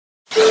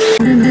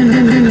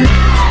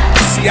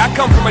See, I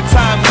come from a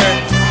time where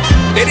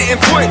they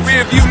didn't put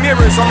rear view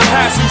mirrors on the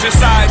passenger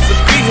sides of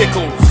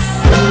vehicles.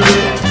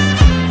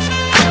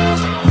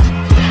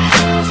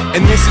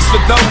 And this is for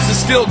those that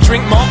still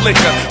drink malt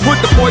liquor. Put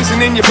the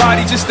poison in your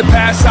body just to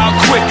pass out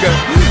quicker.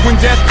 When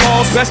death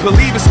calls, best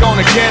believe it's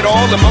gonna get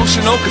all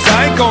emotional, cause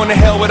I ain't going to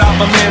hell without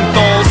my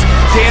menthols.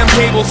 Damn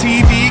cable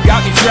TV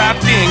got me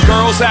trapped in.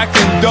 Girls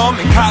acting dumb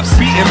and cops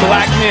beating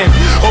black men.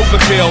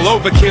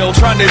 Overkill,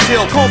 trying to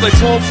deal. Call it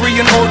toll free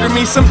and order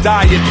me some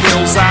diet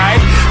pills. I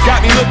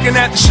got me looking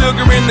at the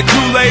sugar in the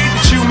Kool-Aid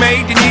that you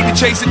made. You need to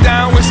chase it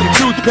down with some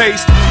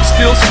toothpaste.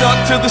 Still stuck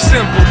to the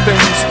simple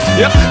things.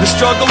 Yep, the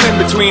struggle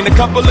in between a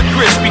couple of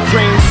Krispy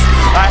Kremes.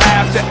 I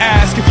have to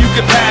ask if you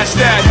could pass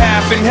that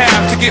half and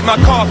half to get my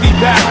coffee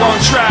back on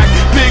track.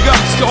 Big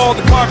ups to all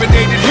the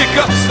carbonated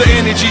hiccups, the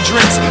energy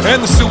drinks,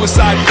 and the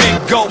suicide big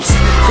gulps.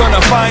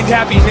 Gonna find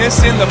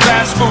happiness in the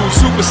fast food,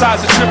 supersize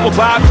a triple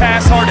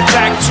bypass, heart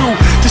attack too.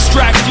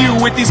 Distract you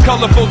with these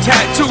colorful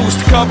tattoos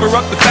to cover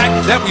up the fact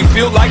that we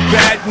feel like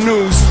bad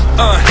news.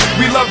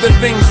 We love the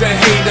things that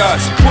hate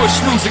us. Push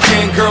loose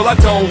again, girl, I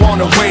don't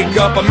wanna wake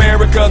up.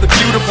 America the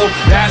beautiful,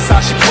 that's how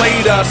she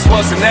played us.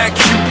 Wasn't that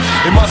cute?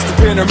 It must have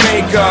been her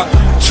makeup.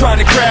 Trying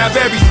to grab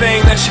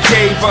everything that she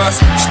gave us.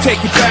 She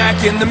take it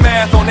back in the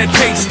math on that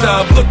pay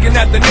stub. Looking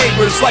at the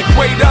neighbors like,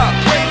 wait up.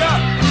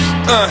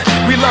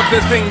 We love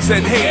the things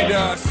that hate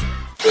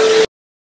us.